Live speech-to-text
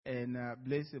And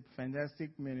Blaze is a fantastic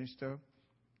minister,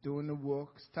 doing the work,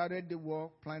 started the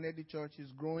work, planted the church,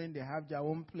 is growing. They have their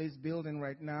own place building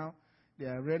right now. They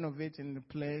are renovating the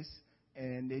place,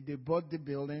 and they bought the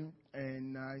building.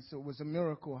 And so it was a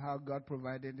miracle how God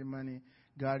provided the money.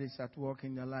 God is at work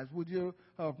in their lives. Would you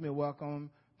help me welcome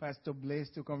Pastor Blaze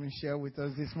to come and share with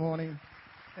us this morning?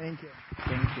 Thank you.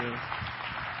 Thank you.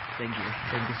 Thank you.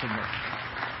 Thank you so much.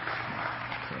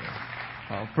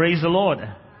 Oh, praise the Lord.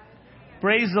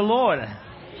 Praise the Lord.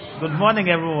 Good morning,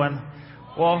 everyone.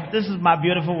 Well, this is my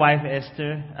beautiful wife,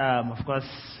 Esther. Of course,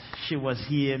 she was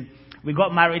here. We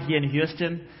got married here in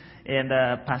Houston, and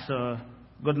Pastor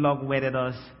Goodluck wedded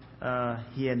us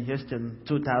here in Houston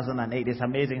 2008. It's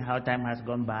amazing how time has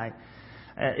gone by.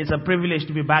 It's a privilege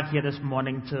to be back here this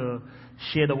morning to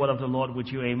share the word of the Lord with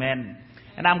you. Amen.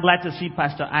 And I'm glad to see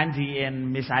Pastor Andy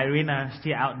and Miss Irina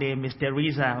still out there, Miss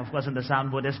Teresa, of course, in the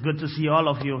soundboard. It's good to see all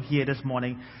of you here this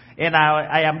morning. And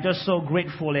I am just so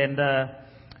grateful and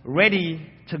ready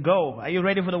to go. Are you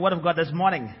ready for the word of God this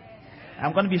morning?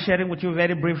 I'm going to be sharing with you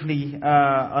very briefly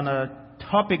on a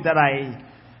topic that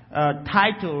I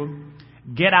titled,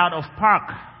 Get Out of Park.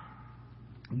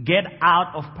 Get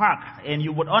Out of Park. And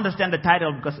you would understand the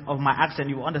title because of my accent.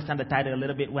 You will understand the title a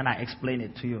little bit when I explain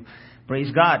it to you.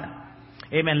 Praise God.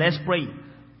 Amen. Let's pray.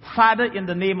 Father, in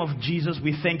the name of Jesus,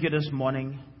 we thank you this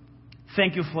morning.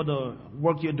 Thank you for the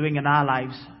work you're doing in our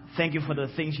lives. Thank you for the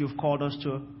things you've called us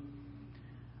to.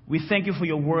 We thank you for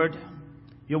your word.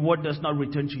 Your word does not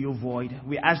return to you void.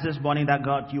 We ask this morning that,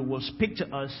 God, you will speak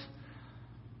to us.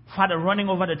 Father, running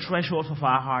over the thresholds of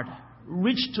our heart,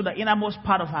 reach to the innermost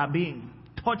part of our being.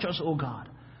 Touch us, oh God,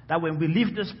 that when we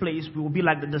leave this place, we will be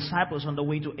like the disciples on the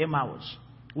way to Emmaus,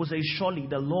 who say, surely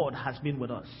the Lord has been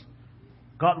with us.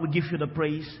 God, we give you the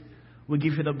praise, we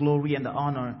give you the glory and the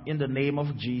honor in the name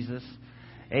of Jesus.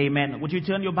 Amen. Would you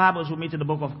turn your Bibles with me to the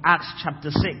book of Acts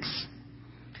chapter 6?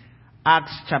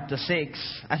 Acts chapter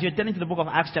 6. As you're turning to the book of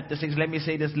Acts chapter 6, let me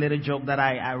say this little joke that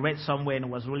I read somewhere and it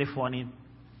was really funny.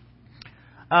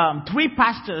 Three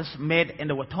pastors met and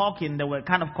they were talking. They were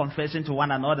kind of confessing to one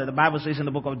another. The Bible says in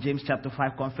the book of James chapter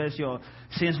 5, confess your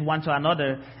sins one to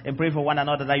another and pray for one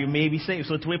another that you may be saved.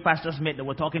 So three pastors met. They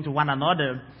were talking to one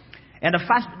another. And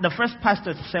the first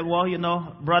pastor said, well, you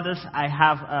know, brothers, I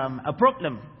have a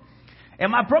problem.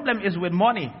 And my problem is with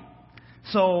money.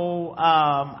 So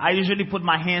I usually put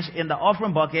my hands in the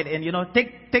offering bucket and, you know,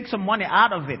 take some money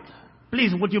out of it.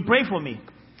 Please, would you pray for me?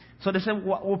 So they said,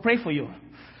 we'll pray for you.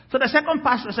 So the second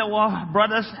pastor said, well,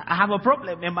 brothers, I have a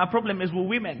problem. And my problem is with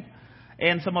women.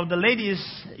 And some of the ladies,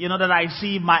 you know, that I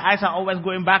see, my eyes are always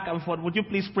going back and forth. Would you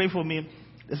please pray for me?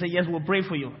 They said, yes, we'll pray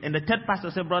for you. And the third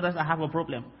pastor said, brothers, I have a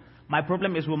problem. My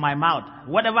problem is with my mouth.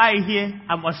 Whatever I hear,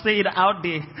 I must say it out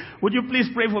there. Would you please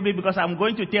pray for me because I'm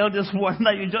going to tell this one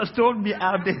that you just told me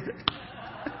out there.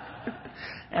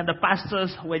 And the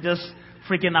pastors were just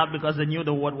freaking out because they knew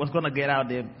the word was going to get out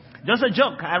there. Just a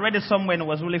joke. I read it somewhere and it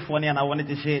was really funny and I wanted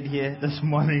to share it here this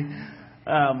morning.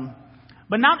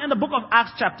 But now in the book of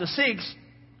Acts chapter 6,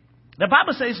 the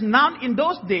Bible says, now in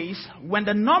those days when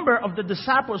the number of the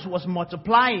disciples was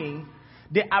multiplying,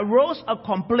 there arose a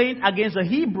complaint against the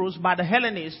Hebrews by the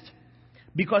Hellenists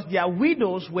because their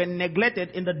widows were neglected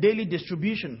in the daily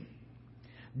distribution.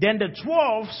 Then the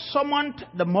 12 summoned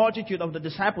the multitude of the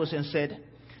disciples and said,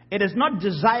 it is not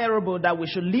desirable that we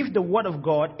should leave the word of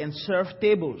God and serve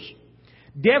tables.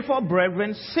 Therefore,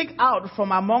 brethren, seek out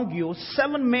from among you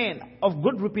 7 men of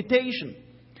good reputation,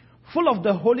 full of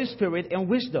the Holy Spirit and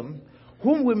wisdom,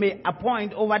 whom we may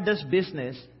appoint over this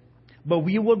business. But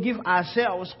we will give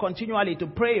ourselves continually to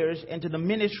prayers and to the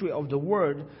ministry of the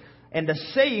word. And the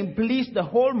saying pleased the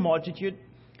whole multitude.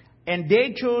 And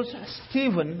they chose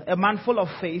Stephen, a man full of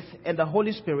faith and the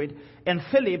Holy Spirit, and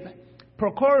Philip,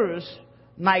 Prochorus,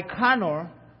 Nicanor,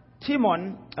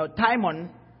 Timon,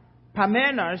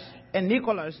 Parmenas, and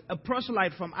Nicholas, a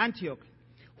proselyte from Antioch,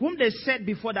 whom they set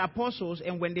before the apostles.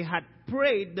 And when they had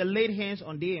prayed, they laid hands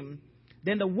on them.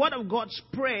 Then the word of God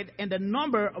spread, and the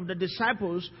number of the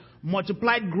disciples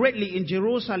multiplied greatly in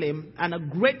Jerusalem, and a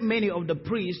great many of the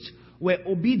priests were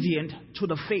obedient to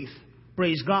the faith.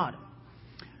 Praise God.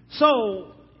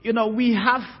 So, you know, we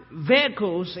have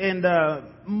vehicles, and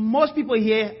most people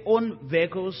here own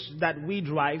vehicles that we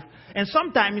drive. And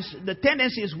sometimes the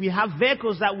tendency is we have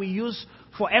vehicles that we use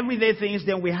for everyday things,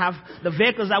 then we have the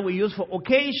vehicles that we use for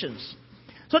occasions.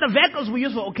 So the vehicles we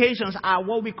use for occasions are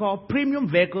what we call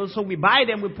premium vehicles. So we buy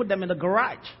them, we put them in the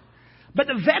garage. But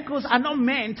the vehicles are not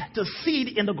meant to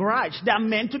sit in the garage. They are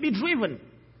meant to be driven.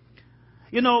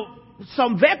 You know,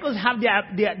 some vehicles have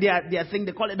their thing,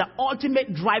 they call it the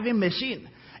ultimate driving machine.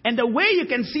 And the way you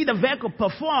can see the vehicle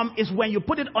perform is when you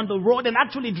put it on the road and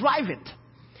actually drive it.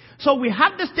 So we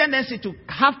have this tendency to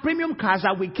have premium cars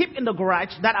that we keep in the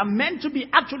garage that are meant to be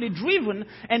actually driven,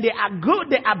 and they are good,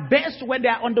 they are best when they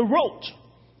are on the road.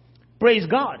 Praise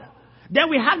God. Then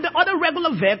we have the other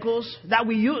regular vehicles that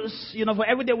we use, for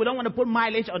every day. We don't want to put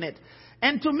mileage on it.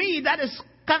 And to me, that is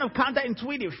kind of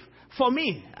counterintuitive. For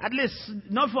me, at least,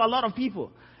 not for a lot of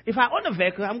people. If I own a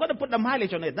vehicle, I'm going to put the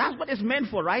mileage on it. That's what it's meant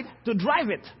for, right? To drive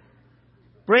it.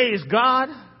 Praise God.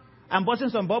 I'm busting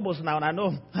some bubbles now, and I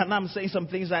know I'm saying some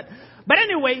things that... But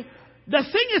anyway, the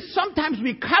thing is, sometimes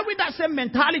we carry that same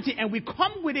mentality and we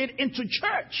come with it into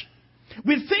church.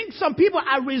 We think some people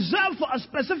are reserved for a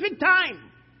specific time.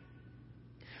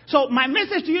 So my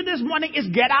message to you this morning is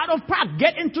get out of park,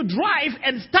 get into drive,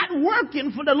 and start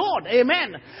working for the Lord.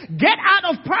 Amen. Get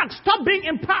out of park. Stop being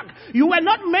in park. You were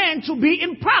not meant to be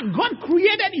in park. God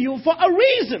created you for a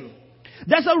reason.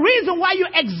 There's a reason why you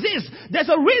exist. There's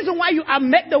a reason why you are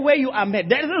met the way you are met.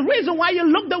 There's a reason why you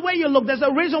look the way you look. There's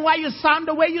a reason why you sound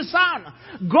the way you sound.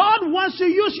 God wants to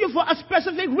use you for a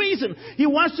specific reason. He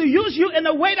wants to use you in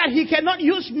a way that He cannot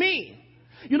use me.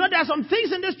 There are some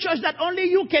things in this church that only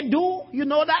you can do. You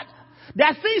know that? There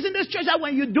are things in this church that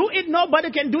when you do it,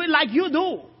 nobody can do it like you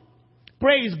do.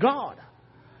 Praise God.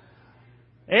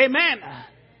 Amen.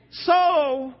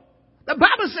 So, the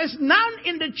Bible says, now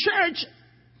in the church,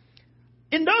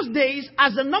 in those days,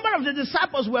 as the number of the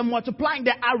disciples were multiplying,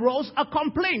 there arose a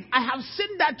complaint. I have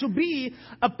seen that to be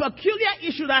a peculiar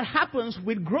issue that happens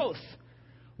with growth.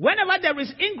 Whenever there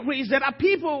is increase, there are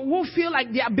people who feel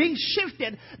like they are being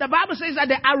shifted. The Bible says that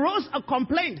there arose a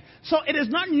complaint. So it is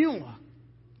not new.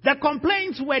 The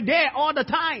complaints were there all the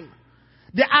time.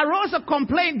 There arose a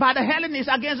complaint by the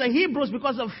Hellenists against the Hebrews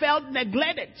because they felt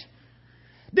neglected.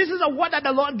 This is a word that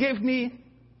the Lord gave me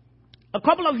a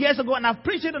couple of years ago, and I've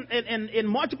preached it in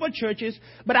multiple churches,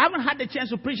 but I haven't had the chance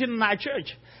to preach it in our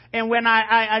church. And when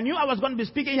I knew I was going to be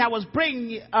speaking, I was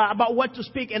praying about what to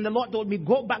speak, and the Lord told me,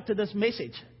 go back to this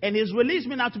message. And He's released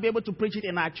me now to be able to preach it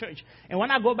in our church. And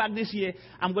when I go back this year,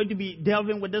 I'm going to be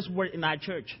delving with this word in our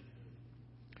church.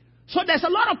 So there's a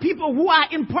lot of people who are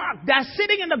in park. They're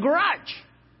sitting in the garage.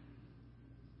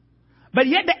 But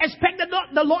yet they expect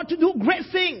the Lord to do great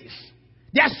things.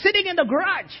 They're sitting in the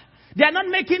garage. They are not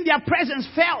making their presence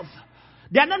felt.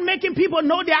 They are not making people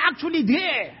know they are actually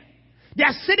there. They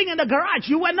are sitting in the garage.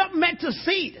 You were not meant to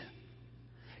see it.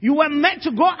 You were meant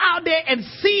to go out there and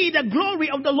see the glory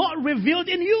of the Lord revealed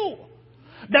in you.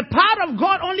 The power of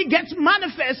God only gets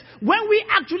manifest when we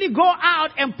actually go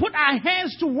out and put our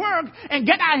hands to work and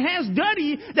get our hands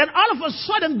dirty. Then all of a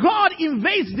sudden God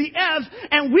invades the earth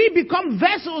and we become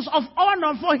vessels of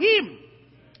honor for Him.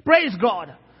 Praise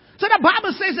God. So the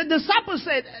Bible says, the disciples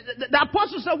said, the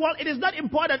apostles said, well, it is not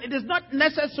important. It is not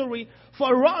necessary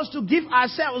for us to give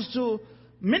ourselves to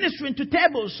ministering to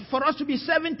tables, for us to be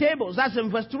serving tables. That's in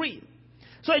verse 3.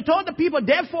 So He told the people,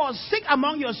 therefore, seek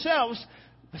among yourselves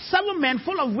 7 men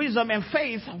full of wisdom and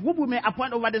faith, whom we may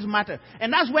appoint over this matter.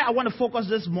 And that's where I want to focus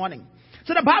this morning.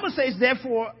 So the Bible says,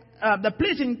 therefore,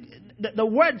 the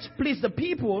words pleased the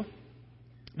people.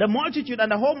 The multitude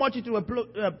and the whole multitude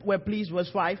were pleased, verse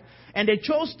 5. And they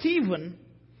chose Stephen,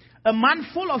 a man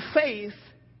full of faith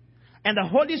and the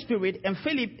Holy Spirit, and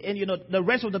Philip, and the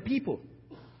rest of the people,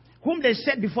 whom they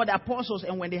set before the apostles.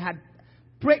 And when they had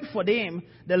prayed for them,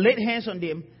 they laid hands on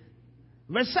them.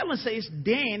 Verse 7 says,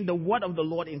 then the word of the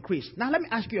Lord increased. Now let me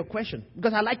ask you a question,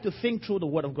 because I like to think through the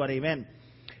word of God. Amen.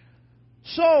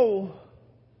 So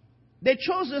they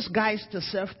chose these guys to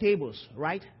serve tables,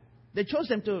 right? They chose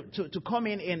them to come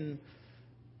in and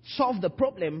solve the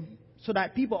problem so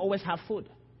that people always have food.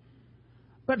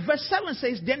 But verse 7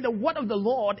 says, then the word of the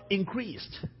Lord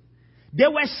increased.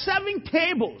 There were 7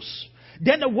 tables.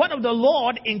 Then the word of the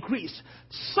Lord increased.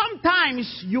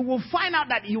 Sometimes you will find out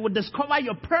that you will discover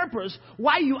your purpose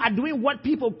while you are doing what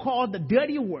people call the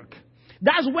dirty work.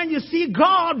 That's when you see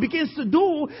God begins to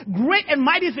do great and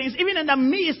mighty things, even in the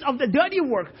midst of the dirty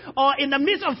work, or in the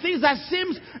midst of things that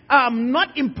seems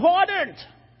not important.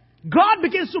 God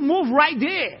begins to move right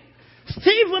there.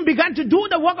 Stephen began to do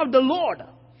the work of the Lord.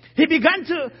 He began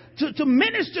to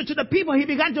minister to the people. He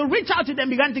began to reach out to them,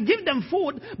 began to give them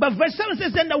food. But verse 7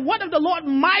 says, then the word of the Lord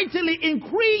mightily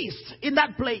increased in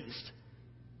that place.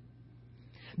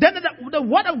 Then the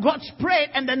word of God spread,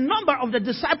 and the number of the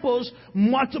disciples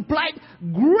multiplied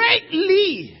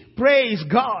greatly. Praise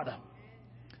God.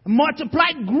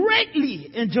 Multiplied greatly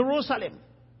in Jerusalem.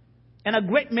 And a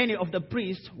great many of the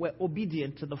priests were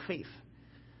obedient to the faith.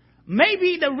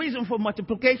 Maybe the reason for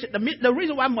multiplication, the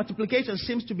reason why multiplication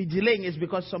seems to be delaying is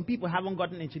because some people haven't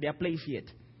gotten into their place yet.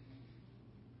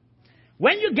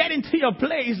 When you get into your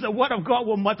place, the word of God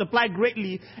will multiply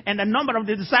greatly and the number of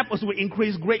the disciples will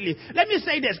increase greatly. Let me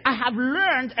say this. I have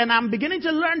learned, and I'm beginning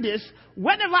to learn this,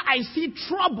 whenever I see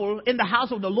trouble in the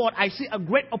house of the Lord, I see a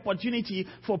great opportunity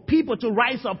for people to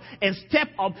rise up and step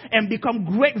up and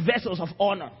become great vessels of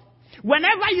honor.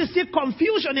 Whenever you see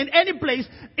confusion in any place,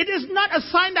 it is not a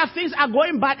sign that things are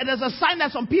going bad. It is a sign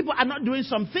that some people are not doing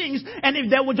some things. And if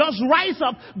they will just rise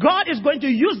up, God is going to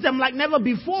use them like never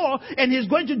before. And He's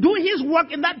going to do His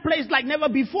work in that place like never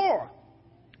before.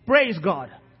 Praise God.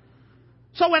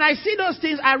 So when I see those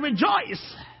things, I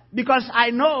rejoice. Because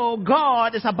I know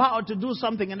God is about to do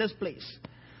something in this place.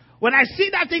 When I see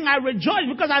that thing, I rejoice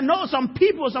because I know some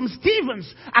people, some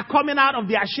Stephens are coming out of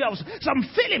their shells. Some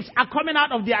Philips are coming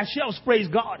out of their shells, praise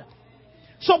God.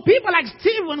 So people like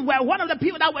Stephen were one of the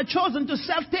people that were chosen to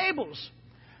serve tables.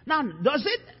 Now, does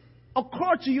it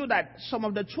occur to you that some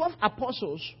of the 12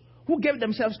 apostles who gave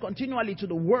themselves continually to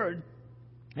the word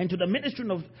and to the ministry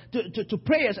of, to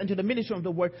prayers and to the ministry of the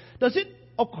word, does it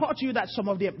occur to you that some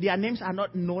of their names are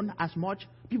not known as much?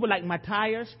 People like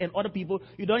Matthias and other people,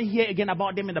 you don't hear again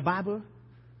about them in the Bible.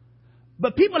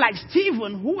 But people like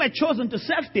Stephen, who were chosen to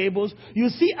serve tables, you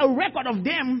see a record of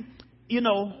them,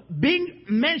 being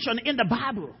mentioned in the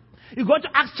Bible. You go to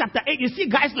Acts chapter 8, you see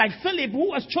guys like Philip, who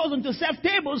was chosen to serve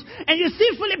tables, and you see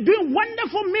Philip doing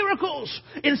wonderful miracles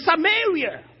in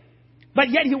Samaria. But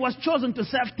yet he was chosen to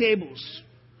serve tables.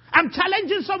 I'm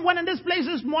challenging someone in this place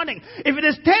this morning. If it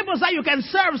is tables that you can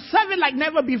serve, serve it like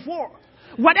never before.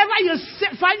 Whatever you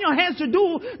find your hands to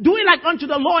do, do it like unto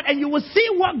the Lord, and you will see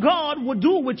what God will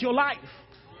do with your life.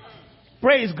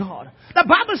 Praise God. The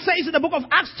Bible says in the book of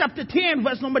Acts chapter 10,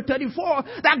 verse number 34,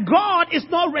 that God is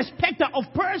no respecter of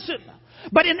person.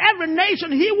 But in every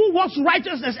nation, he who walks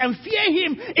righteousness and fear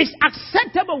him is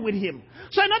acceptable with him.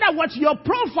 So in other words, your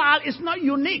profile is not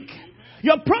unique.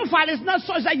 Your profile is not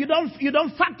such that you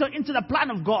don't factor into the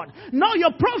plan of God. No, your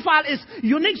profile is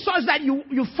unique such that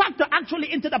you factor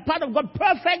actually into the plan of God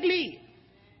perfectly.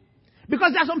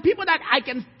 Because there are some people that I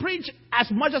can preach as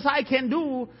much as I can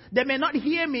do. They may not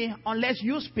hear me unless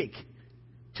you speak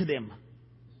to them.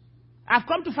 I've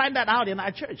come to find that out in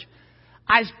our church.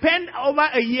 I spent over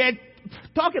a year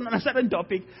talking on a certain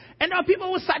topic, and there are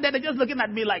people who sat there, they're just looking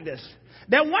at me like this.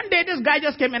 Then one day this guy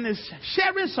just came and is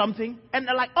sharing something, and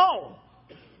they're like, oh.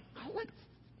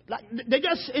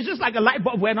 It's just like a light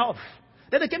bulb went off.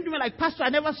 Then they came to me like, Pastor, I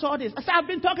never saw this. I said, I've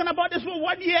been talking about this for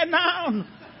 1 year now.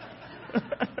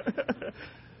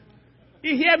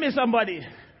 You hear me, somebody?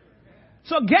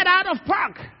 So get out of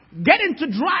park. Get into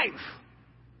drive.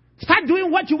 Start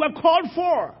doing what you were called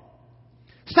for.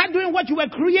 Start doing what you were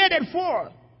created for.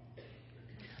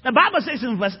 The Bible says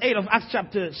in verse 8 of Acts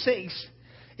chapter 6,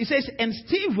 it says, and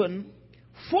Stephen,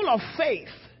 full of faith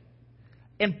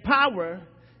and power,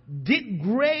 did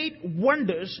great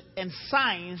wonders and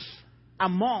signs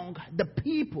among the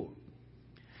people.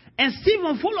 And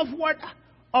Stephen, full of what?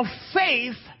 Of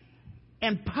faith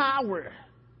and power,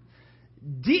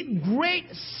 did great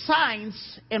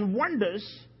signs and wonders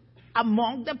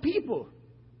among the people.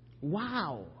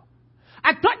 Wow.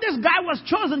 I thought this guy was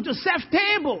chosen to serve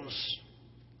tables.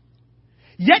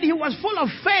 Yet he was full of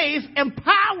faith and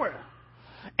power.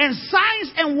 And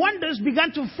signs and wonders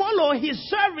began to follow his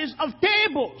service of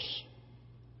tables.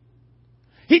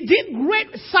 He did great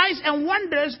signs and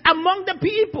wonders among the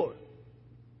people.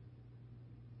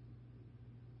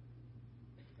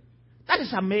 That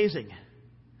is amazing.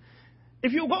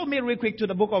 If you go with me real quick to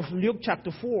the book of Luke chapter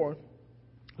 4,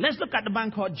 let's look at the man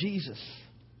called Jesus.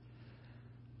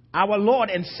 Our Lord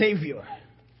and Savior.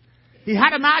 He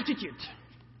had an attitude.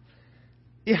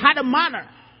 He had a manner.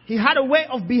 He had a way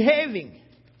of behaving.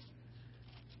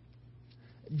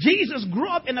 Jesus grew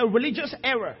up in a religious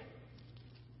era.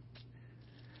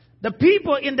 The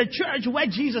people in the church where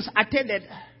Jesus attended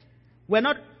were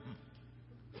not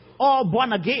all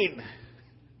born again.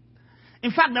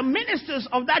 In fact, the ministers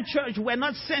of that church were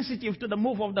not sensitive to the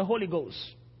move of the Holy Ghost.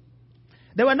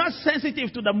 They were not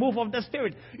sensitive to the move of the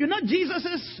Spirit. You know,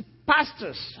 Jesus'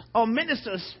 pastors or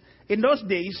ministers in those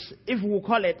days, if we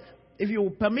call it, if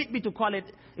you permit me to call it,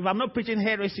 if I'm not preaching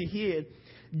heresy here,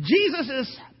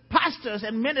 Jesus' pastors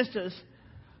and ministers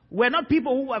were not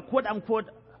people who were, quote unquote,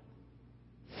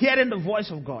 hearing the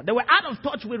voice of God. They were out of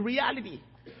touch with reality.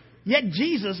 Yet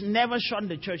Jesus never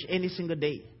shunned the church any single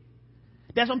day.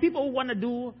 There are some people who want to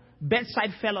do bedside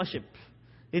fellowship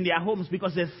in their homes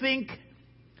because they think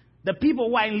the people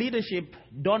who are in leadership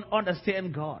don't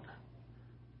understand God.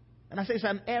 And I say it's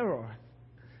an error.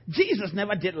 Jesus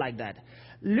never did like that.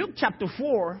 Luke chapter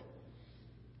 4,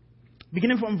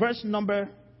 beginning from verse number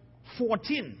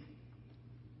 14.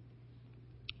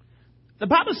 The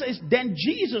Bible says, then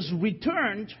Jesus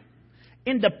returned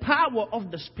in the power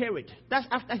of the Spirit. That's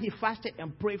after he fasted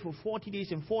and prayed for 40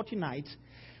 days and 40 nights.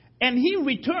 And he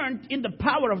returned in the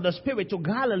power of the Spirit to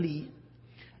Galilee.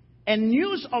 And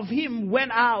news of him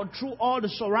went out through all the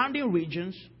surrounding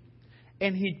regions.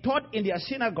 And he taught in their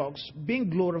synagogues, being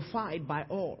glorified by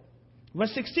all.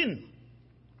 Verse 16.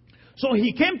 So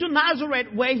he came to Nazareth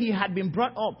where he had been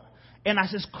brought up. And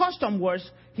as his custom was,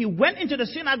 he went into the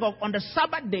synagogue on the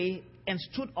Sabbath day and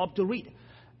stood up to read.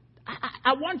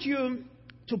 I want you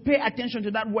to pay attention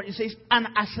to that word. It says, and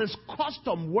as his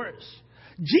custom was.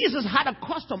 Jesus had a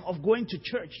custom of going to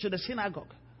church, to the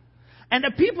synagogue. And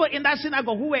the people in that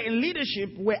synagogue who were in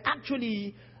leadership were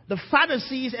actually the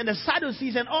Pharisees and the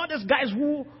Sadducees and all those guys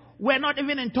who were not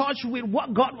even in touch with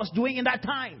what God was doing in that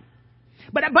time.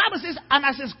 But the Bible says, and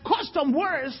as his custom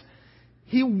was,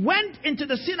 he went into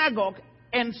the synagogue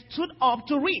and stood up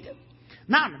to read.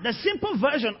 Now, the simple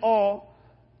version or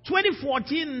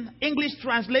 2014 English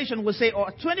translation would say,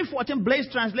 or 2014 Blaze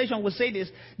translation would say this: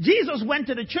 Jesus went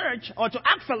to the church or to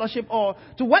Act Fellowship or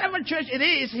to whatever church it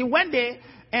is. He went there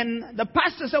and the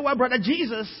pastor said, well, Brother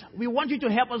Jesus, we want you to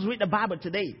help us read the Bible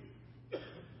today.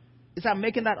 Is that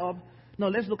making that up? No,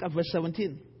 let's look at verse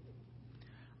 17.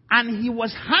 And he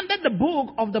was handed the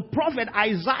book of the prophet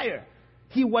Isaiah.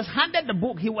 He was handed the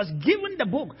book. He was given the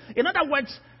book. In other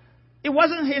words, it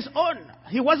wasn't his own.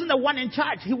 He wasn't the one in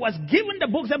charge. He was given the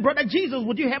book. Said, Brother Jesus,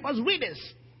 would you help us read this?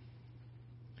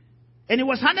 And he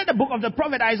was handed the book of the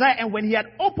prophet Isaiah. And when he had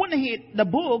opened the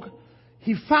book,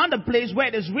 he found a place where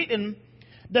it is written,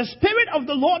 the Spirit of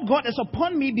the Lord God is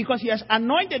upon me because he has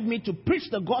anointed me to preach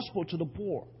the gospel to the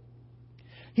poor.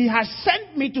 He has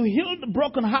sent me to heal the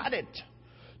brokenhearted,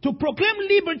 to proclaim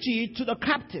liberty to the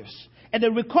captives and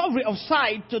the recovery of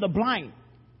sight to the blind,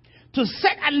 to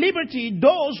set at liberty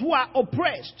those who are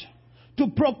oppressed, to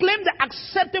proclaim the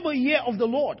acceptable year of the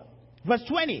Lord. Verse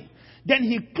 20. Then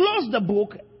he closed the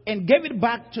book and gave it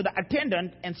back to the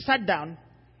attendant and sat down.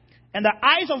 And the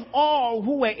eyes of all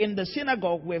who were in the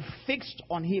synagogue were fixed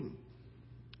on him.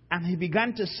 And he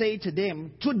began to say to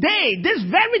them, today, this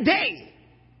very day,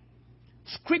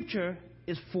 Scripture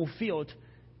is fulfilled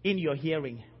in your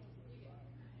hearing.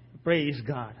 Praise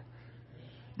God.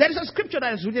 There is a scripture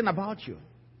that is written about you.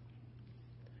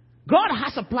 God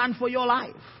has a plan for your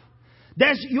life.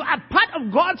 You are part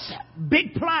of God's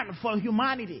big plan for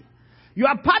humanity. You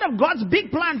are part of God's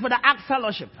big plan for the Act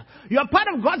Fellowship. You are part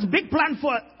of God's big plan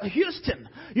for Houston.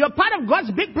 You are part of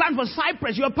God's big plan for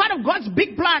Cypress. You are part of God's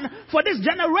big plan for this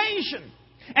generation.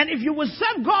 And if you will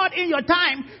serve God in your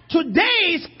time,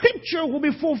 today's scripture will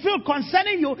be fulfilled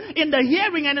concerning you in the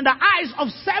hearing and in the eyes of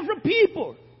several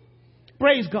people.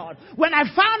 Praise God. When I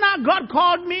found out God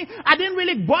called me, I didn't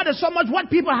really bother so much what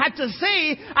people had to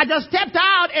say. I just stepped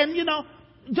out and,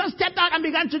 and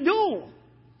began to do.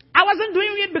 I wasn't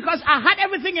doing it because I had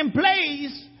everything in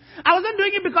place. I wasn't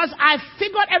doing it because I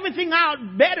figured everything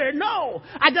out better. No.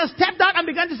 I just stepped out and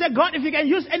began to say, God, if you can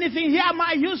use anything here,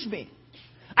 might use me.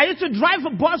 I used to drive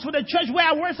a bus for the church where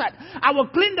I was at. I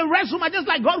would clean the restroom. I just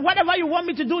like, God, whatever you want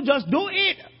me to do, just do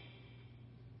it.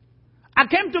 I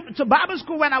came to Bible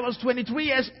school when I was 23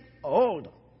 years old.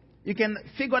 You can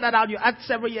figure that out. You add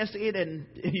several years to it and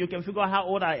you can figure out how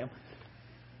old I am.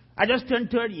 I just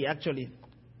turned 30 actually.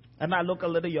 And I look a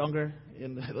little younger,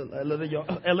 a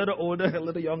little older, a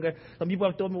little younger. Some people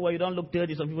have told me, well, you don't look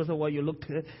 30. Some people say, well, you look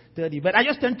 30. But I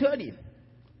just turned 30.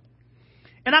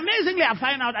 And amazingly, I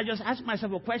find out, I just ask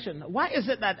myself a question. Why is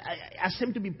it that I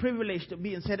seem to be privileged to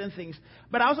be in certain things?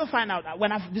 But I also find out that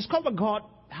when I discovered God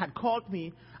had called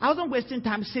me, I wasn't wasting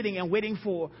time sitting and waiting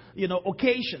for,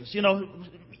 occasions.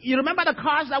 You remember the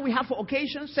cars that we have for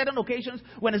occasions, certain occasions,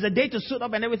 when it's a day to suit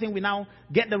up and everything, we now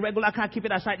get the regular car, keep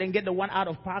it aside, then get the one out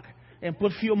of park and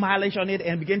put fuel mileage on it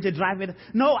and begin to drive it.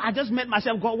 No, I just made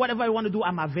myself, God, whatever you want to do,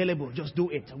 I'm available. Just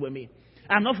do it with me.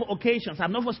 I'm not for occasions.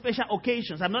 I'm not for special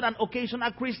occasions. I'm not an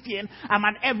occasional Christian. I'm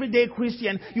an everyday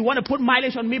Christian. You want to put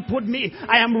mileage on me? Put me.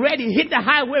 I am ready. Hit the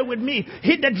highway with me.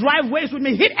 Hit the driveways with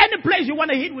me. Hit any place you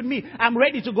want to hit with me. I'm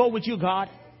ready to go with you, God.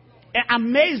 And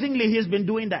amazingly, He's been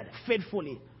doing that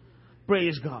faithfully.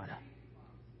 Praise God.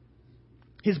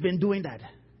 He's been doing that.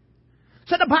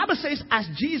 So the Bible says, as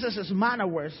Jesus' manner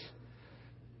was,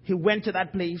 He went to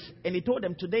that place and He told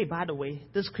them, today, by the way,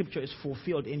 this scripture is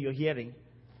fulfilled in your hearing.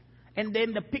 And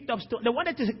then they picked up stone. They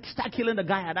wanted to start killing the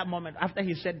guy at that moment after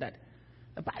he said that.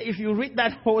 If you read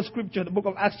that whole scripture, the book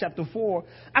of Acts chapter 4,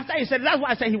 after he said, that's why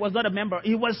I said he was not a member.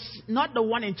 He was not the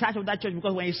one in charge of that church,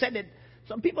 because when he said it,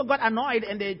 some people got annoyed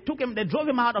and they drove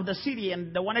him out of the city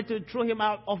and they wanted to throw him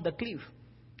out of the cliff.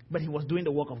 But he was doing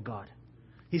the work of God.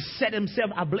 He set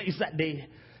himself ablaze that day.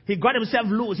 He got himself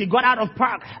loose. He got out of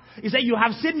park. He said, you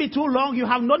have seen me too long. You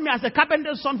have known me as a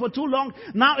carpenter's son for too long.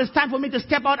 Now it's time for me to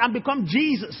step out and become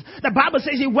Jesus. The Bible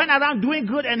says he went around doing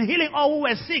good and healing all who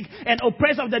were sick and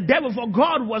oppressed of the devil, for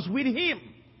God was with him.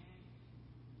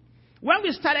 When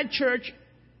we started church,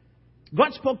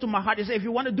 God spoke to my heart. He said, if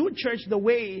you want to do church the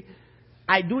way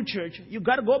I do church, you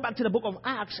got to go back to the book of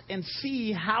Acts and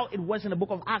see how it was in the book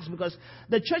of Acts, because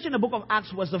the church in the book of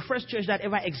Acts was the first church that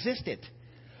ever existed.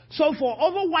 So for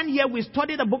over 1 year, we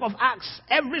studied the book of Acts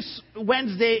every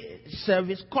Wednesday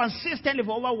service, consistently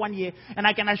for over 1 year. And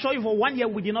I can assure you, for 1 year,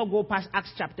 we did not go past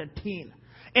Acts chapter 10.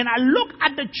 And I look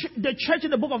at the church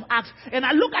in the book of Acts, and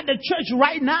I look at the church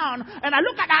right now, and I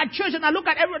look at our church, and I look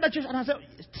at every other church, and I say,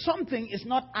 something is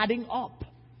not adding up.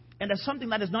 And there's something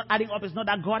that is not adding up. It's not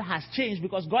that God has changed,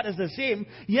 because God is the same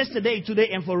yesterday, today,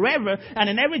 and forever. And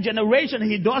in every generation,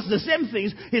 he does the same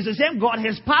things. He's the same God.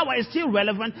 His power is still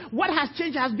relevant. What has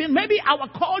changed has been maybe our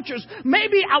cultures,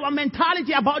 maybe our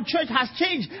mentality about church has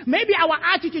changed. Maybe our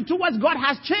attitude towards God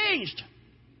has changed.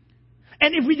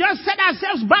 And if we just set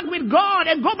ourselves back with God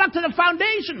and go back to the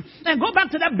foundation and go back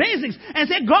to the basics and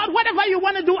say, God, whatever you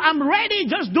want to do, I'm ready.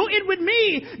 Just do it with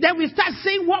me. Then we start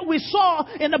seeing what we saw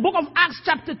in the book of Acts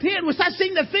chapter 10. We start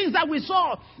seeing the things that we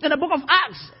saw in the book of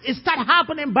Acts. It start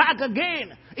happening back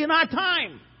again in our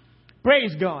time.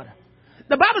 Praise God.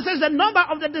 The Bible says the number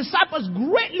of the disciples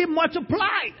greatly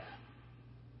multiplied.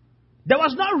 There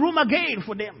was no room again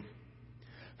for them.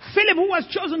 Philip, who was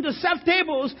chosen to serve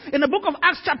tables, in the book of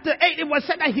Acts chapter 8, it was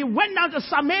said that he went down to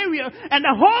Samaria, and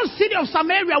the whole city of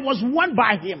Samaria was won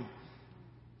by him.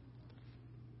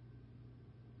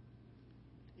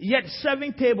 Yet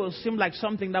serving tables seemed like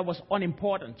something that was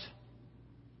unimportant.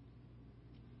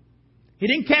 He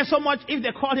didn't care so much if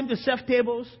they called him to serve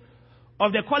tables, or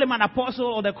if they called him an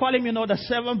apostle, or they called him, the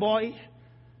servant boy.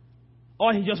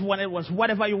 All he just wanted was,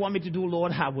 whatever you want me to do,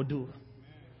 Lord, I will do.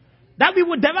 That we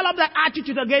would develop that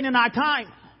attitude again in our time.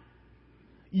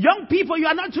 Young people, you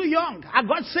are not too young. I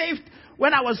got saved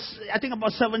when I was, I think,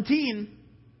 about 17.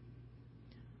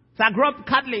 So I grew up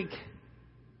Catholic.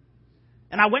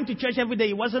 And I went to church every day.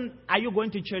 It wasn't, are you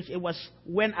going to church? It was,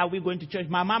 when are we going to church?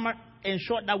 My mama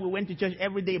ensured that we went to church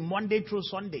every day, Monday through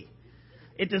Sunday.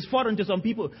 It is foreign to some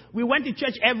people. We went to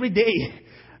church every day.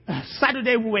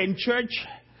 Saturday we were in church.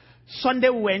 Sunday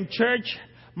we were in church.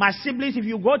 My siblings, if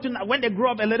you go to, when they grew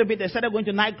up a little bit, they started going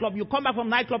to nightclub. You come back from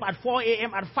nightclub at 4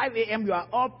 a.m., at 5 a.m., you are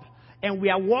up, and we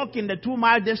are walking the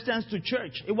 2-mile distance to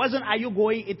church. It wasn't, are you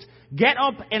going? It's, get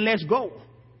up and let's go.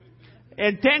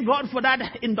 And thank God for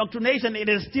that indoctrination. It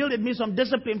instilled in me some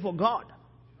discipline for God.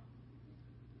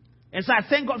 And so I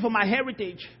thank God for my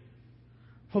heritage,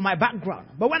 for my background.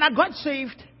 But when I got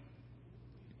saved,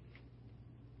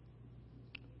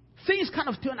 things kind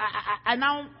of turned. I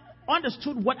now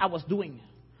understood what I was doing.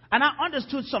 And I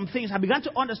understood some things. I began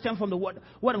to understand from the word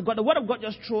of God. The word of God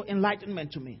just threw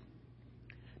enlightenment to me.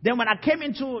 Then when I came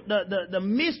into the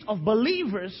midst of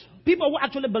believers, people who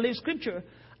actually believe Scripture,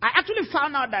 I actually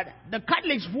found out that the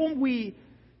Catholics whom we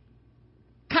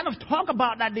kind of talk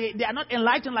about, that they are not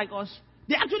enlightened like us,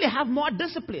 they actually have more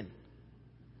discipline.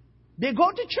 They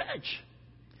go to church.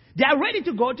 They are ready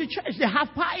to go to church. They have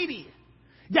piety.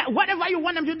 Whatever you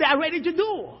want them to do, they are ready to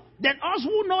do. Then us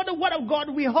who know the word of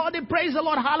God, we hold it. Praise the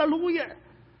Lord. Hallelujah.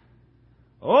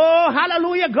 Oh,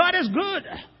 hallelujah. God is good.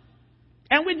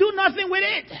 And we do nothing with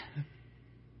it.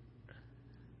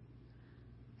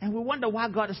 And we wonder why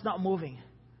God is not moving.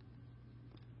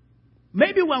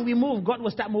 Maybe when we move, God will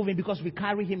start moving because we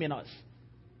carry him in us.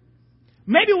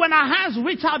 Maybe when our hands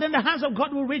reach out, then the hands of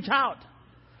God will reach out.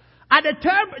 At the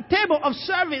table of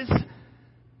service,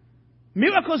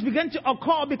 miracles begin to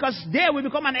occur, because there we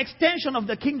become an extension of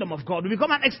the kingdom of God. We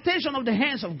become an extension of the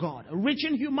hands of God,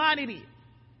 reaching humanity.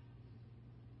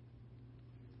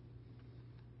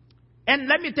 And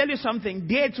let me tell you something.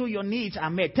 There too your needs are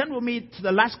met. Turn with me to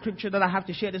the last scripture that I have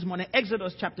to share this morning.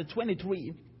 Exodus chapter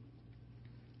 23.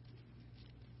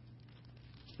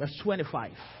 Verse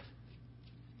 25.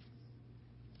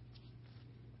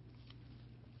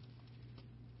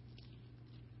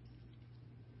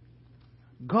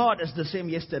 God is the same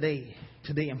yesterday,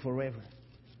 today, and forever.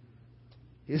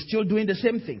 He's still doing the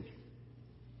same thing.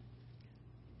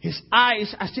 His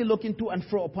eyes are still looking to and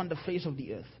fro upon the face of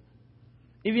the earth.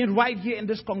 Even right here in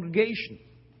this congregation,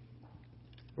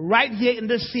 right here in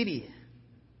this city,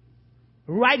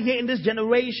 right here in this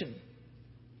generation.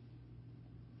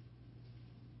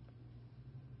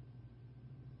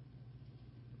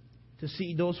 To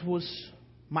see those whose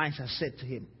minds are set to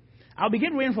him. I'll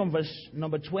begin reading from verse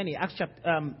number 20,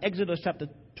 Exodus chapter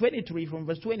 23 from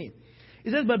verse 20.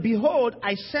 It says, but behold,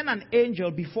 I send an angel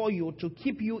before you to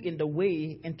keep you in the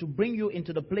way and to bring you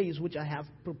into the place which I have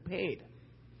prepared.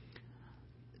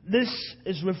 This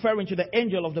is referring to the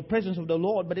angel of the presence of the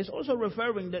Lord, but it's also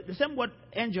referring the same word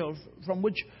angel from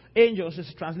which angels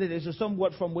is translated is the same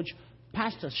word from which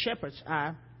pastors, shepherds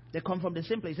are. They come from the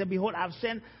same place. They say, behold, I've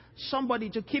sent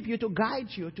somebody to keep you, to guide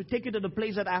you, to take you to the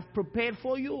place that I've prepared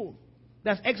for you.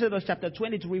 That's Exodus chapter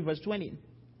 23, verse 20.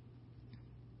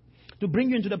 To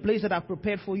bring you into the place that I've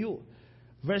prepared for you.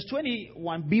 Verse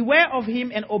 21, beware of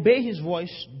him and obey his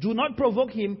voice. Do not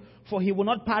provoke him, for he will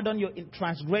not pardon your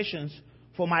transgressions,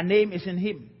 for my name is in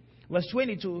him. Verse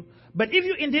 22, but if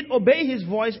you indeed obey his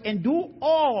voice and do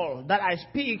all that I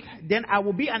speak, then I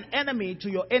will be an enemy to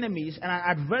your enemies and an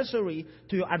adversary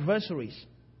to your adversaries.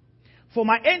 For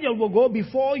my angel will go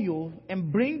before you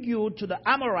and bring you to the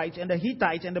Amorites and the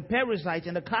Hittites and the Perizzites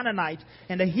and the Canaanites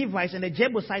and the Hivites and the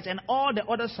Jebusites and all the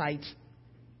other sites,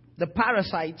 the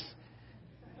parasites.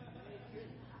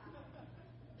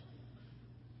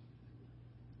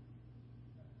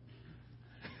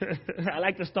 I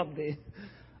like to stop there.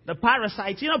 The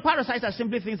parasites. You know, parasites are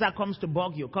simply things that comes to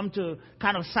bug you, come to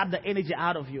kind of sap the energy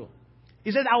out of you.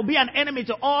 He says, I will be an enemy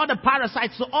to all the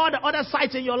parasites, to all the other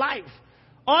sites in your life.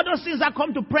 All those things that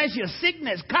come to press you,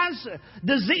 sickness, cancer,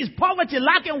 disease, poverty,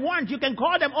 lack and want, you can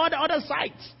call them all the other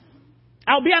sites.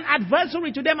 I'll be an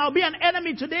adversary to them. I'll be an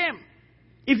enemy to them.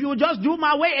 If you will just do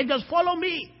my way and just follow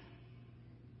me.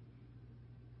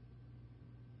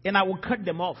 And I will cut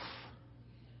them off.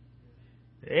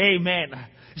 Amen.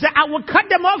 So I will cut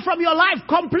them off from your life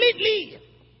completely.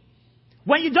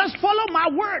 When you just follow my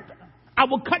word, I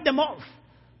will cut them off.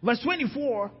 Verse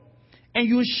 24, and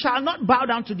you shall not bow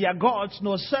down to their gods,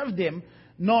 nor serve them,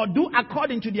 nor do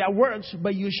according to their works,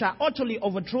 but you shall utterly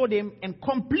overthrow them and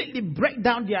completely break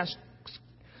down their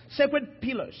sacred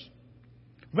pillars.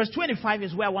 Verse 25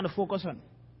 is where I want to focus on.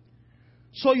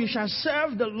 So you shall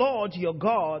serve the Lord your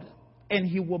God, and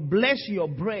he will bless your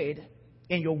bread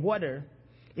and your water,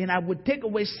 and I will take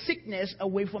away sickness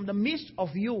away from the midst of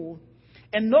you,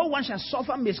 and no one shall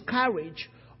suffer miscarriage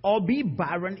or be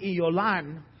barren in your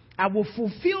land. I will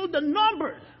fulfill the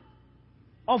number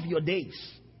of your days.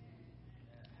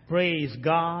 Praise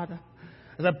God.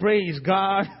 Praise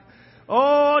God.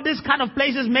 Oh, these kind of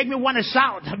places make me want to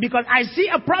shout because I see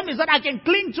a promise that I can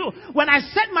cling to. When I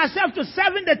set myself to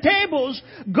serving the tables,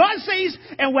 God says,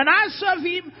 and when I serve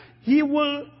him, he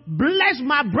will bless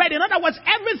my bread. In other words,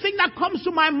 everything that comes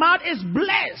to my mouth is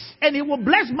blessed. And he will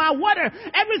bless my water.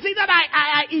 Everything that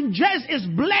I ingest is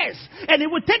blessed. And he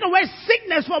will take away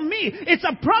sickness from me. It's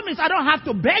a promise. I don't have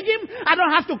to beg him. I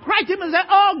don't have to cry to him and say,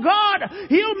 oh God,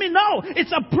 heal me. No, it's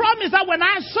a promise that when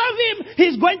I serve him,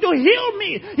 he's going to heal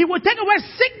me. He will take away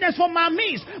sickness from my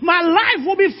midst. My life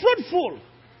will be fruitful.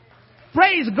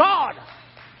 Praise God.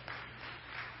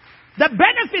 The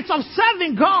benefits of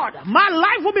serving God, my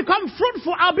life will become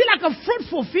fruitful. I'll be like a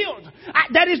fruitful field.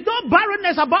 There is no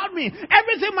barrenness about me.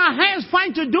 Everything my hands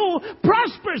find to do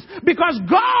prospers because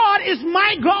God is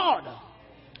my God.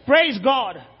 Praise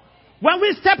God. When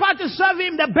we step out to serve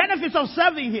him, the benefits of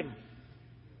serving him,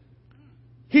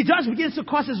 he just begins to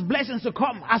cause his blessings to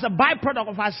come as a byproduct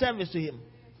of our service to him.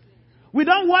 We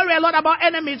don't worry a lot about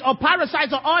enemies or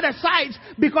parasites or other sides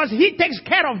because he takes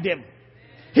care of them.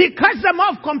 He cuts them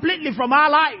off completely from our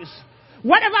lives.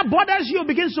 Whatever bothers you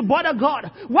begins to bother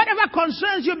God. Whatever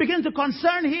concerns you begins to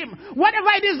concern him. Whatever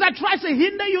it is that tries to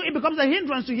hinder you, it becomes a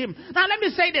hindrance to him. Now let me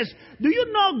say this. Do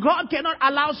you know God cannot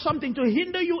allow something to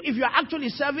hinder you if you're actually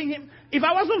serving him? If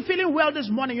I wasn't feeling well this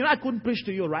morning, you know I couldn't preach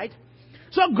to you, right?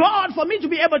 So God, for me to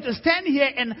be able to stand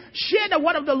here and share the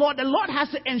word of the Lord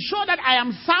has to ensure that I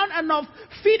am sound enough,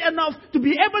 fit enough to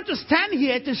be able to stand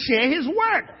here to share his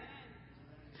word.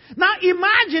 Now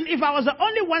imagine if I was the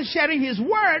only one sharing his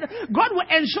word, God will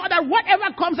ensure that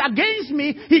whatever comes against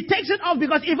me, he takes it off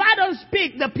because if I don't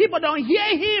speak, the people don't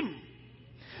hear him.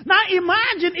 Now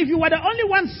imagine if you were the only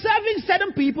one serving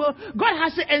certain people, God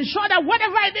has to ensure that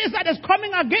whatever it is that is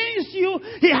coming against you,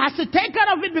 he has to take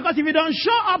care of it because if you don't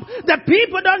show up, the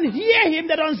people don't hear him,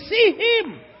 they don't see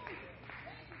him.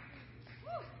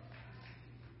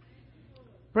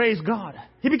 Praise God.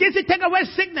 He begins to take away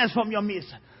sickness from your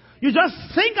midst. You just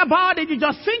think about it,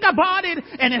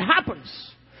 and it happens.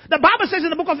 The Bible says in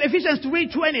the book of Ephesians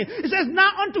 3:20, it says, now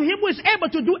unto him who is able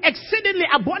to do exceedingly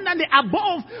abundantly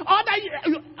above all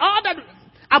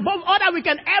that we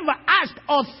can ever ask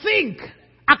or think,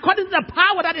 according to the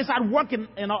power that is at work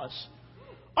in us.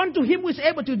 Unto him who is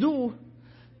able to do,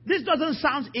 this doesn't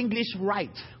sound English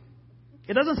right.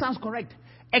 It doesn't sound correct.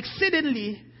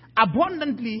 Exceedingly,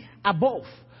 abundantly above.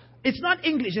 It's not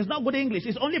English. It's not good English.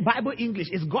 It's only Bible English.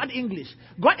 It's God English.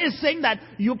 God is saying that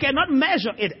you cannot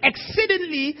measure it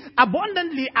exceedingly,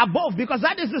 abundantly above, because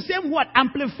that is the same word,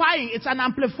 amplifying. It's an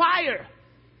amplifier.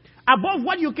 Above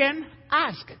what you can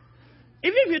ask.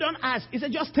 Even if you don't ask, he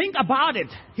said just think about it.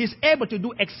 He's able to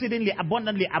do exceedingly,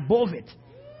 abundantly above it.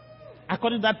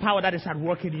 According to that power that is at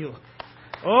work in you.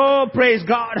 Oh, praise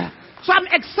God. So I'm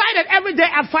excited every day.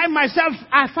 I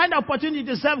find the opportunity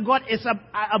to serve God. It's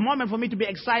a moment for me to be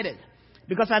excited.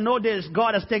 Because I know this,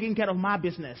 God is taking care of my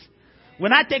business.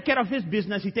 When I take care of his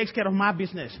business, he takes care of my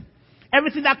business.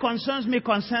 Everything that concerns me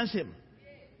concerns him.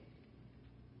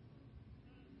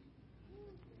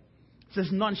 It says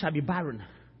none shall be barren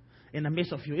in the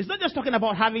midst of you. It's not just talking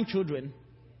about having children.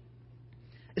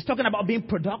 It's talking about being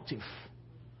productive.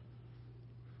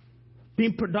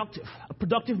 Being productive. A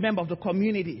productive member of the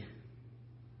community.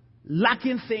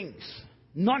 Lacking things.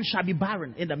 None shall be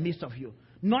barren in the midst of you.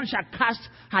 None shall cast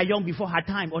her young before her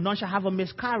time, or none shall have a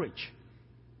miscarriage.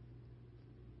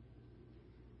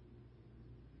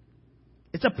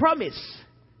 It's a promise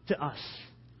to us.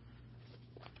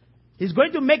 He's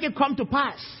going to make it come to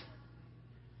pass.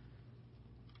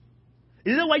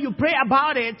 Isn't when you pray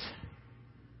about it?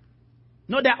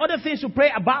 No, there are other things to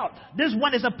pray about. This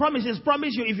one is a promise. He's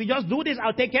promised you, if you just do this,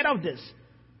 I'll take care of this.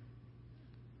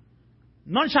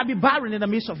 None shall be barren in the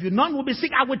midst of you. None will be sick.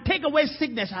 I will take away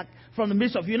sickness from the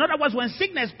midst of you. In other words, when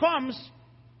sickness comes,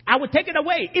 I will take it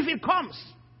away if it comes.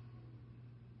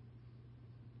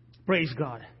 Praise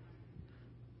God.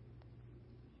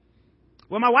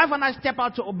 When my wife and I stepped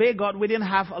out to obey God, we didn't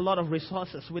have a lot of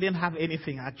resources. We didn't have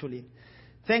anything, actually.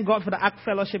 Thank God for the Ark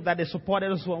Fellowship that they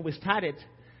supported us when we started.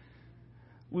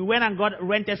 We went and got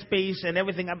rented space and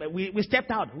everything. We stepped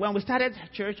out. When we started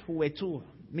church, we were two,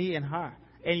 me and her.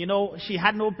 And you know, she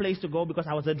had no place to go because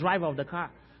I was the driver of the car.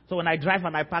 So when I drive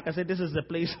and I park, I said, this is the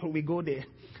place we go there.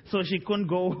 So she couldn't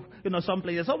go, some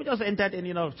places. So we just entered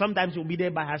and, sometimes she'll be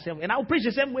there by herself. And I'll preach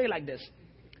the same way like this.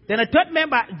 Then a third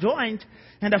member joined,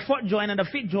 and the fourth joined, and the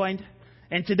fifth joined.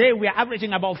 And today we are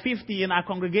averaging about 50 in our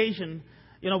congregation.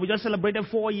 We just celebrated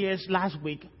 4 years last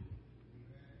week.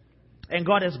 And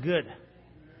God is good.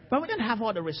 But we didn't have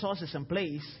all the resources in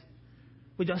place.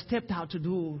 We just stepped out to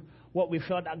do what we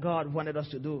felt that God wanted us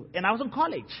to do. And I was in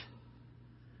college.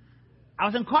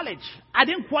 I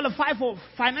didn't qualify for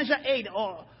financial aid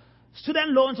or student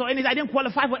loans or anything. I didn't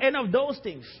qualify for any of those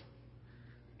things.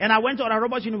 And I went to Oral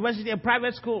Roberts University, a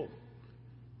private school,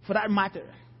 for that matter.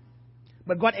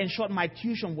 But God ensured my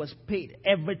tuition was paid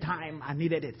every time I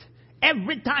needed it.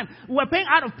 Every time. We were paying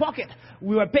out of pocket.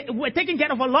 We were taking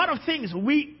care of a lot of things.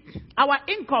 Our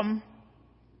income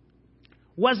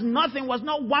was not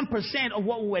 1% of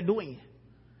what we were doing.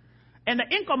 And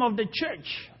the income of the church,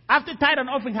 after tithe and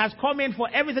offering has come in for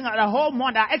everything, the whole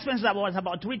month, our expenses was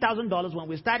about $3,000 when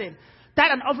we started.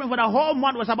 Tithe and offering for the whole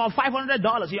month was about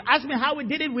 $500. You ask me how we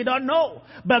did it, we don't know.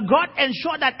 But God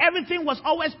ensured that everything was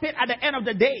always paid at the end of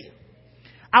the day.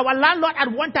 Our landlord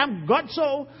at one time, God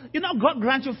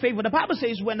grants you favor. The Bible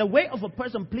says when the way of a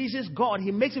person pleases God,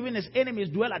 he makes even his enemies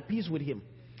dwell at peace with him.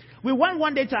 We went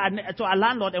one day to our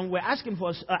landlord and we're asking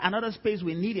for another space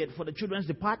we needed for the children's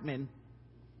department.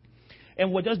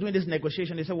 And we're just doing this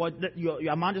negotiation. They said, well,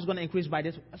 your amount is going to increase by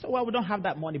this. I said, well, we don't have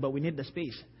that money, but we need the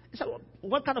space. He said, well,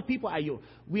 what kind of people are you?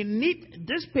 We need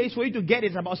this space for you to get it.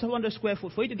 It's about 700 square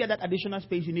foot. For you to get that additional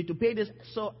space, you need to pay this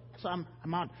some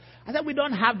amount. I said, we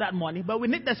don't have that money, but we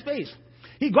need the space.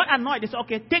 He got annoyed. He said,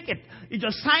 okay, take it. He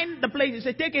just signed the place. He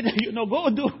said, take it, go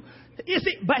do. You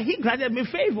see, but he granted me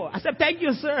favor. I said, thank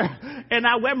you, sir. And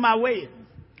I went my way.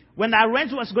 When our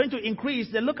rent was going to increase,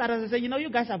 they look at us and say, you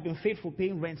guys have been faithful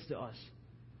paying rents to us.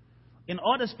 In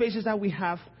all the spaces that we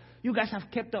have, you guys have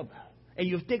kept up. And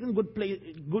you've taken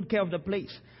good care of the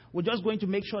place. We're just going to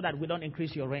make sure that we don't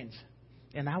increase your rent.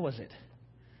 And that was it.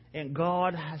 And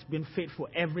God has been faithful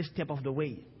every step of the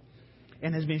way.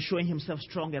 And has been showing himself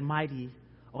strong and mighty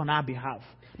on our behalf.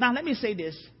 Now, let me say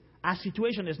this. Our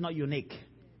situation is not unique.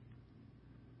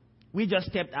 We just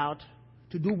stepped out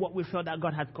to do what we felt that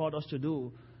God had called us to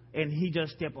do. And he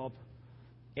just stepped up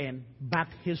and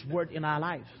backed his word in our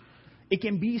lives. It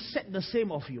can be said the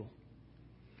same of you.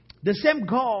 The same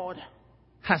God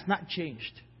has not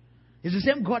changed. It's the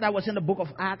same God that was in the book of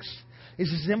Acts. It's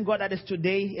the same God that is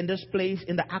today in this place,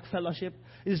 in the Ark Fellowship.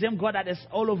 It's the same God that is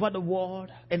all over the world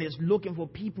and is looking for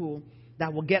people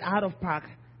that will get out of park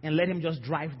and let him just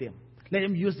drive them. Let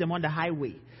him use them on the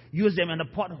highway. Use them in the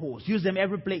potholes. Use them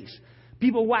every place.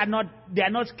 People who are not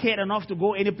scared enough to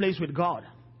go any place with God.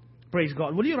 Praise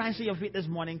God. Will you rise to your feet this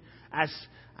morning as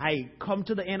I come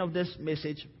to the end of this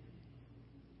message?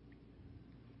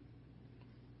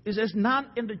 It says, none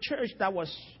in the church that was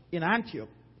in Antioch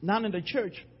Now in the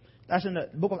church, that's in the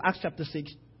book of Acts chapter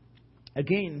 6.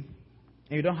 Again,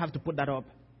 and you don't have to put that up.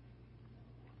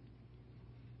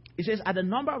 It says, as the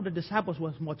number of the disciples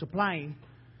was multiplying,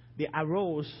 there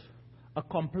arose a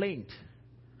complaint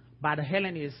by the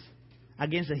Hellenists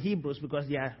against the Hebrews because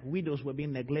their widows were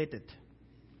being neglected.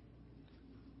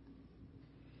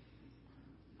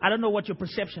 I don't know what your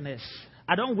perception is.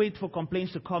 I don't wait for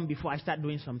complaints to come before I start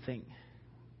doing something.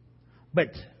 But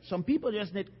some people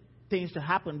just need things to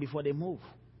happen before they move.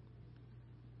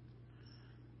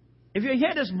 If you're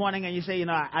here this morning and you say,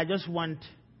 I just want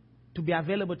to be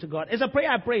available to God. It's a prayer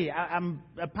I pray. I'm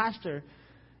a pastor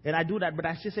and I do that, but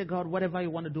I still say, God, whatever you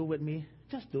want to do with me,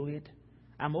 just do it.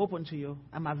 I'm open to you.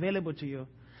 I'm available to you.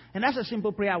 And that's a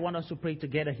simple prayer I want us to pray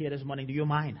together here this morning. Do you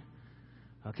mind?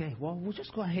 Okay, well, we'll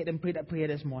just go ahead and pray that prayer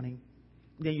this morning.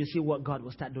 Then you see what God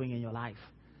will start doing in your life.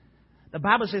 The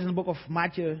Bible says in the book of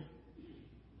Matthew,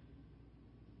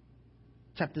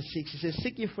 chapter 6, it says,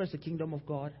 seek ye first the kingdom of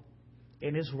God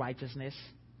and his righteousness,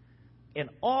 and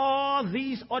all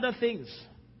these other things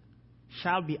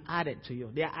shall be added to you.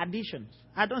 They are additions.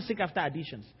 I don't seek after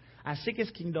additions. I seek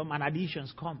his kingdom and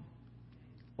additions come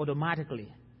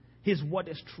automatically. His word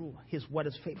is true. His word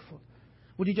is faithful.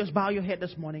 Would you just bow your head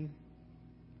this morning?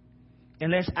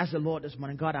 And let's ask the Lord this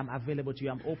morning, God, I'm available to you.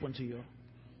 I'm open to you.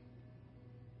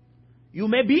 You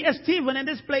may be a Stephen in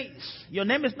this place. Your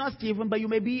name is not Stephen, but you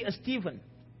may be a Stephen.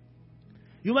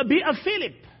 You may be a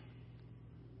Philip.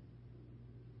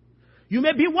 You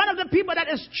may be one of the people that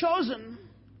is chosen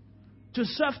to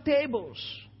serve tables.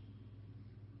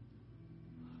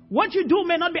 What you do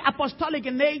may not be apostolic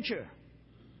in nature.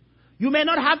 You may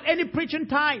not have any preaching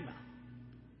time.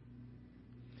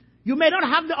 You may not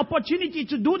have the opportunity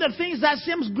to do the things that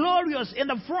seems glorious in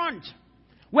the front,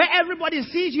 where everybody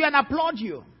sees you and applauds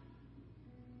you.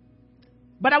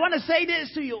 But I want to say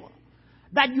this to you,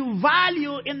 that you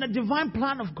value in the divine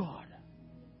plan of God.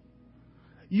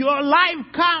 Your life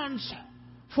counts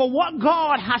for what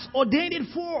God has ordained it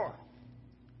for.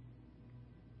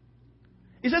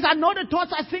 He says, I know the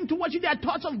thoughts I think towards you, they are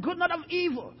thoughts of good, not of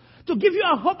evil, to give you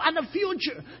a hope and a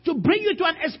future, to bring you to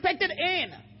an expected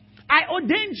end. I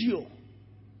ordained you.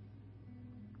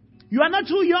 You are not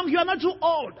too young, you are not too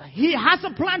old. He has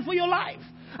a plan for your life.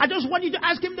 I just want you to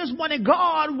ask him this morning,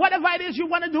 God, whatever it is you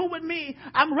want to do with me,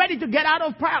 I'm ready to get out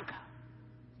of park.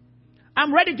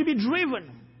 I'm ready to be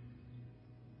driven.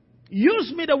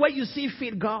 Use me the way you see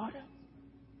fit, God.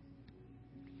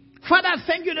 Father,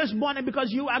 thank you this morning because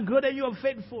you are good and you are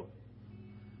faithful.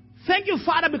 Thank you,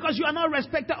 Father, because you are not a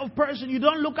respecter of person. You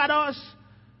don't look at us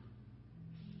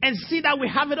and see that we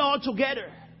have it all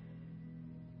together.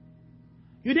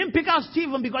 You didn't pick out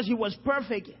Stephen because he was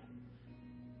perfect.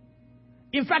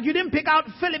 In fact, you didn't pick out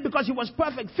Philip because he was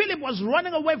perfect. Philip was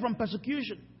running away from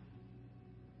persecution.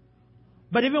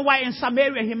 But even while in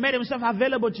Samaria, he made himself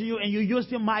available to you and you used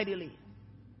him mightily.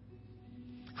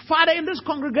 Father, in this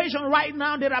congregation right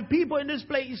now, there are people in this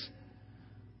place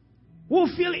who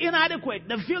feel inadequate.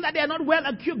 They feel that they are not well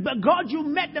equipped. But God, you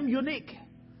made them unique.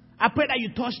 I pray that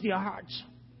you touch their hearts.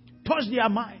 Touch their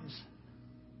minds.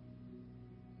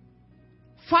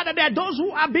 Father, there are those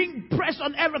who are being pressed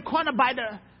on every corner by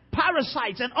the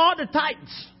parasites and all the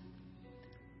types.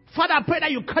 Father, I pray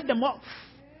that you cut them off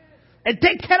and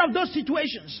take care of those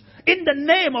situations in the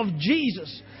name of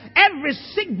Jesus. Every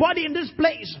sick body in this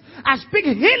place, I speak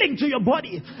healing to your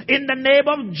body in the name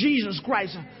of Jesus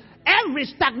Christ. Every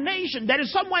stagnation, there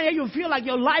is someone here you feel like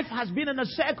your life has been in a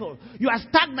circle. You are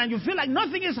stagnant. You feel like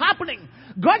nothing is happening.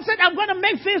 God said, I'm going to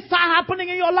make things start happening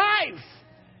in your life.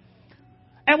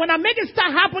 And when I make it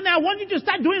start happening, I want you to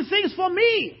start doing things for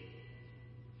me.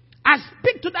 I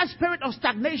speak to that spirit of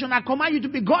stagnation. I command you to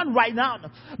be gone right now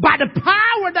by the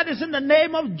power that is in the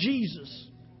name of Jesus.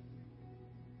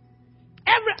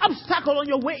 Every obstacle on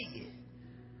your way,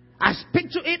 I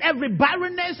speak to it. Every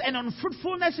barrenness and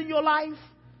unfruitfulness in your life,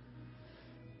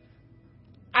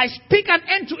 I speak an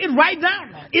end to it right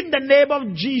now in the name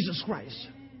of Jesus Christ.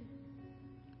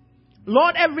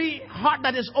 Lord, every heart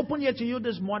that is open here to you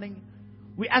this morning,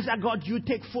 we ask that God, you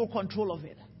take full control of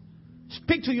it.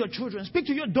 Speak to your children. Speak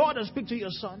to your daughter. Speak to your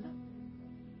son.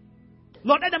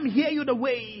 Lord, let them hear you the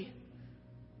way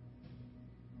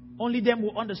only them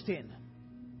will understand.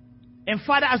 And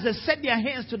Father, as they set their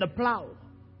hands to the plow,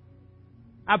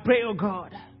 I pray, oh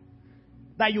God,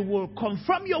 that you will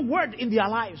confirm your word in their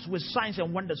lives with signs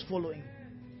and wonders following.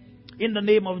 In the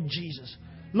name of Jesus.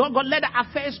 Lord God, let the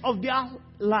affairs of their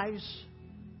lives,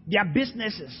 their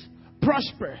businesses,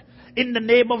 prosper in the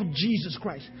name of Jesus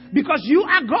Christ. Because you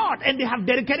are God and they have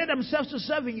dedicated themselves to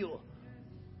serving you.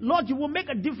 Lord, you will make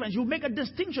a difference. You will make a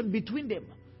distinction between them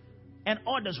and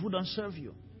others who don't serve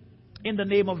you. In the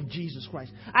name of Jesus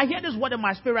Christ. I hear this word in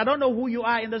my spirit. I don't know who you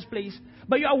are in this place,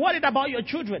 but you are worried about your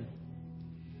children.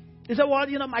 You say, well,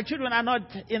 my children are not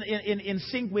in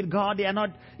sync with God. They are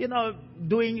not,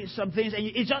 doing some things. And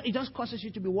it just causes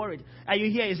you to be worried. Are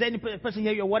you here? Is there any person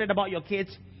here you're worried about your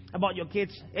kids? About your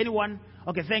kids? Anyone?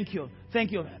 Okay, thank you.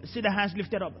 Thank you. See the hands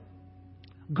lifted up.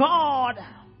 God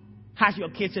has your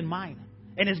kids in mind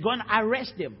and is going to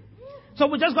arrest them. So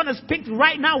we're just going to speak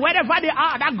right now, wherever they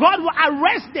are, that God will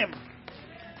arrest them.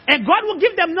 And God will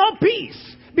give them no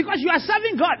peace because you are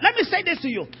serving God. Let me say this to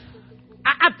you.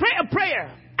 I pray a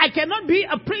prayer. I cannot be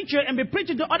a preacher and be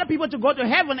preaching to other people to go to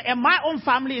heaven and my own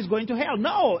family is going to hell.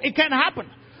 No, it can't happen.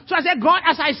 So I said, God,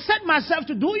 as I set myself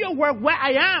to do your work where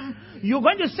I am, you're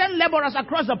going to send laborers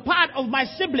across the path of my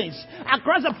siblings,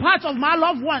 across the path of my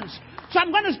loved ones. So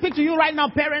I'm going to speak to you right now,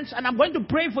 parents, and I'm going to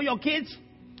pray for your kids.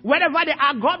 Wherever they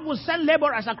are, God will send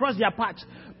laborers across their paths.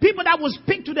 People that will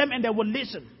speak to them and they will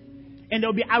listen. And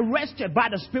they'll be arrested by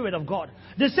the Spirit of God.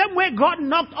 The same way God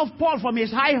knocked off Paul from his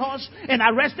high horse and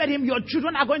arrested him, your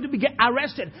children are going to be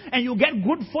arrested. And you get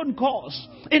good phone calls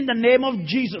in the name of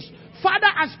Jesus. Father,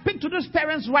 I speak to these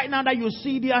parents right now that you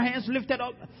see their hands lifted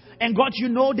up. And God, you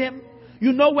know them.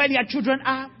 You know where their children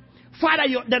are. Father,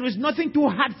 there is nothing too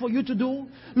hard for you to do.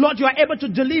 Lord, you are able to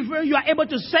deliver. You are able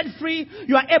to set free.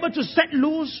 You are able to set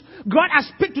loose. God, I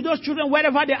speak to those children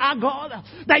wherever they are, God,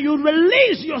 that you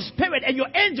release your spirit and your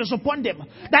angels upon them,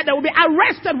 that they will be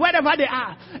arrested wherever they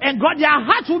are. And God, their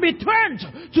hearts will be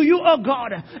turned to you, oh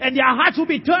God, and their hearts will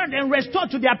be turned and restored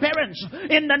to their parents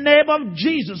in the name of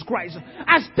Jesus Christ.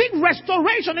 I speak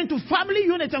restoration into family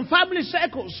units and family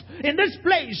circles in this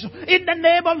place in the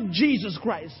name of Jesus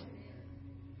Christ.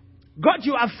 God,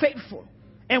 you are faithful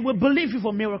and we believe you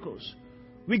for miracles.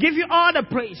 We give you all the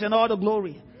praise and all the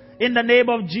glory in the name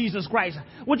of Jesus Christ.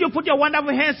 Would you put your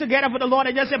wonderful hands together for the Lord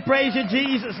and just say, praise you,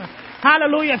 Jesus.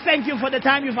 Hallelujah. Thank you for the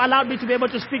time you've allowed me to be able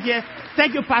to speak here.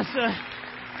 Thank you, Pastor.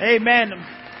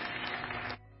 Amen.